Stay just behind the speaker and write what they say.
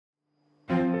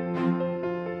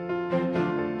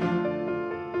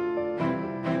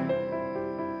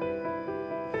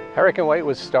Herrick White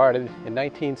was started in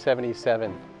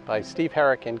 1977 by Steve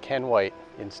Herrick and Ken White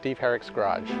in Steve Herrick's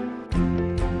garage.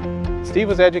 Steve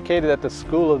was educated at the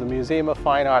School of the Museum of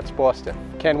Fine Arts, Boston.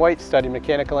 Ken White studied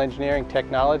mechanical engineering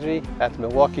technology at the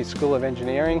Milwaukee School of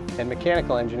Engineering and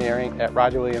mechanical engineering at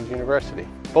Roger Williams University.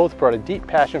 Both brought a deep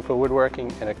passion for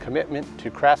woodworking and a commitment to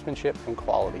craftsmanship and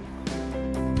quality.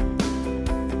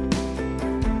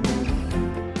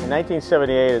 In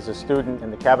 1978, as a student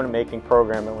in the cabinet making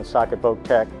program at Woonsocket Voc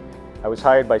Tech, I was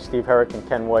hired by Steve Herrick and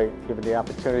Ken White, given the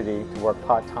opportunity to work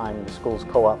part-time in the school's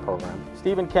co-op program.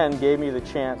 Steve and Ken gave me the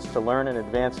chance to learn and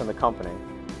advance in the company.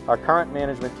 Our current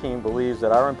management team believes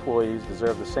that our employees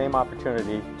deserve the same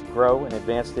opportunity to grow and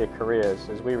advance their careers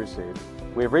as we received.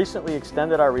 We have recently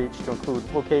extended our reach to include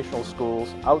vocational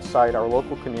schools outside our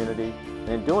local community, and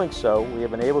in doing so, we have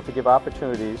been able to give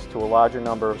opportunities to a larger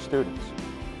number of students.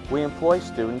 We employ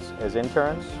students as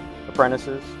interns,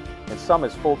 apprentices, and some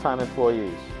as full-time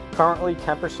employees. Currently,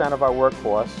 10% of our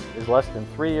workforce is less than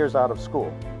 3 years out of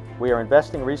school. We are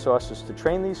investing resources to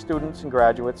train these students and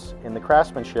graduates in the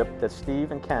craftsmanship that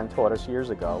Steve and Ken taught us years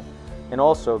ago, and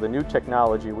also the new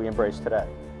technology we embrace today.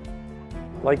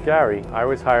 Like Gary, I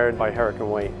was hired by Herrick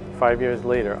White 5 years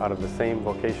later out of the same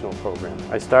vocational program.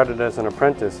 I started as an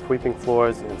apprentice sweeping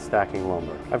floors and stacking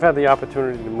lumber. I've had the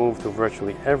opportunity to move through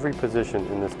virtually every position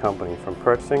in this company, from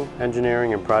purchasing,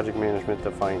 engineering, and project management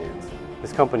to finance.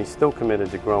 This company is still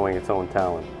committed to growing its own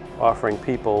talent, offering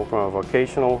people from a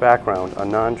vocational background a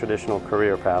non-traditional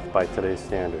career path by today's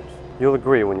standards. You'll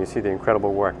agree when you see the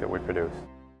incredible work that we produce.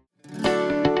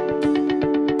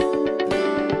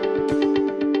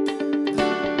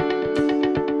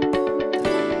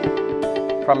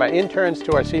 From our interns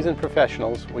to our seasoned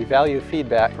professionals, we value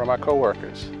feedback from our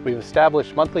coworkers. We've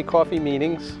established monthly coffee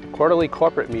meetings, quarterly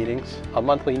corporate meetings, a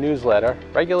monthly newsletter,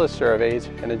 regular surveys,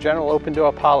 and a general open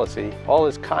door policy, all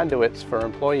as conduits for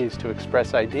employees to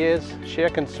express ideas, share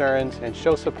concerns, and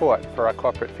show support for our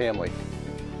corporate family.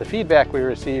 The feedback we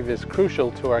receive is crucial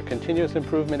to our continuous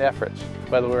improvement efforts.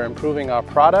 Whether we're improving our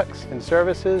products and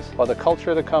services or the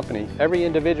culture of the company, every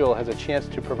individual has a chance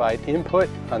to provide input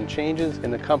on changes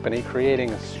in the company, creating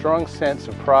a strong sense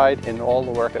of pride in all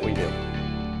the work that we do.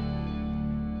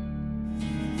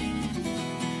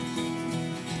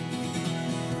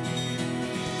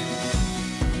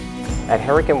 At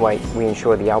Herrick White, we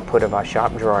ensure the output of our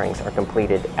shop drawings are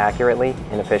completed accurately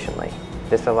and efficiently.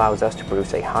 This allows us to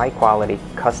produce a high-quality,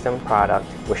 custom product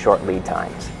with short lead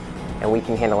times. And we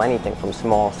can handle anything from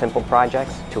small, simple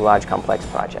projects to large, complex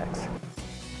projects.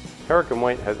 Herrick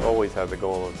White has always had the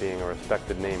goal of being a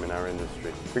respected name in our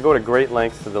industry. We go to great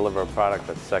lengths to deliver a product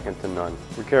that's second to none.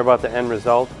 We care about the end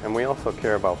result, and we also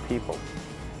care about people.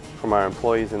 From our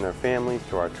employees and their families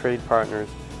to our trade partners,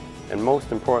 and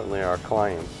most importantly, our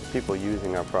clients, people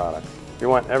using our products. We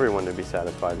want everyone to be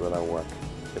satisfied with our work.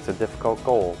 It's a difficult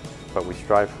goal, but we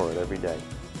strive for it every day.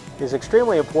 It is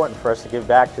extremely important for us to give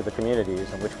back to the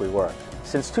communities in which we work.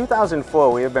 Since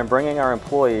 2004, we have been bringing our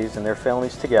employees and their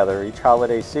families together each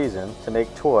holiday season to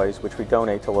make toys which we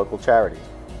donate to local charities.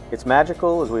 It's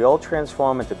magical as we all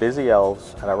transform into busy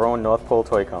elves at our own North Pole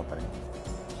Toy Company.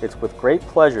 It's with great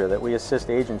pleasure that we assist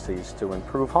agencies to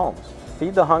improve homes,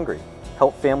 feed the hungry,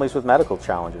 help families with medical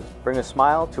challenges, bring a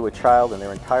smile to a child and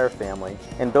their entire family,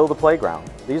 and build a playground.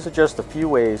 These are just a few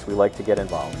ways we like to get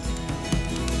involved.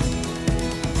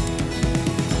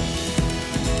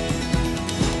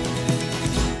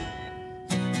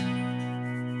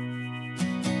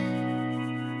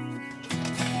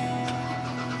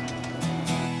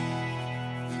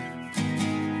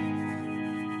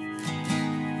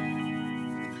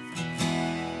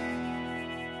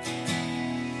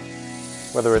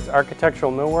 Whether it's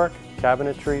architectural millwork,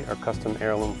 cabinetry, or custom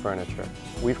heirloom furniture,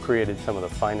 we've created some of the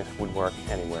finest woodwork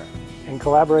anywhere. In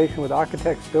collaboration with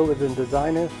architects, builders, and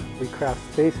designers, we craft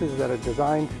spaces that are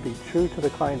designed to be true to the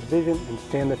client's vision and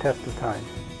stand the test of time.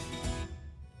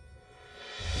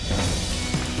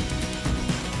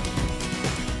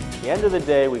 At the end of the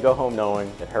day, we go home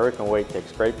knowing that Herrick White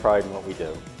takes great pride in what we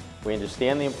do. We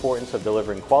understand the importance of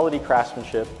delivering quality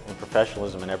craftsmanship and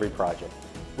professionalism in every project.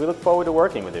 We look forward to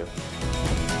working with you.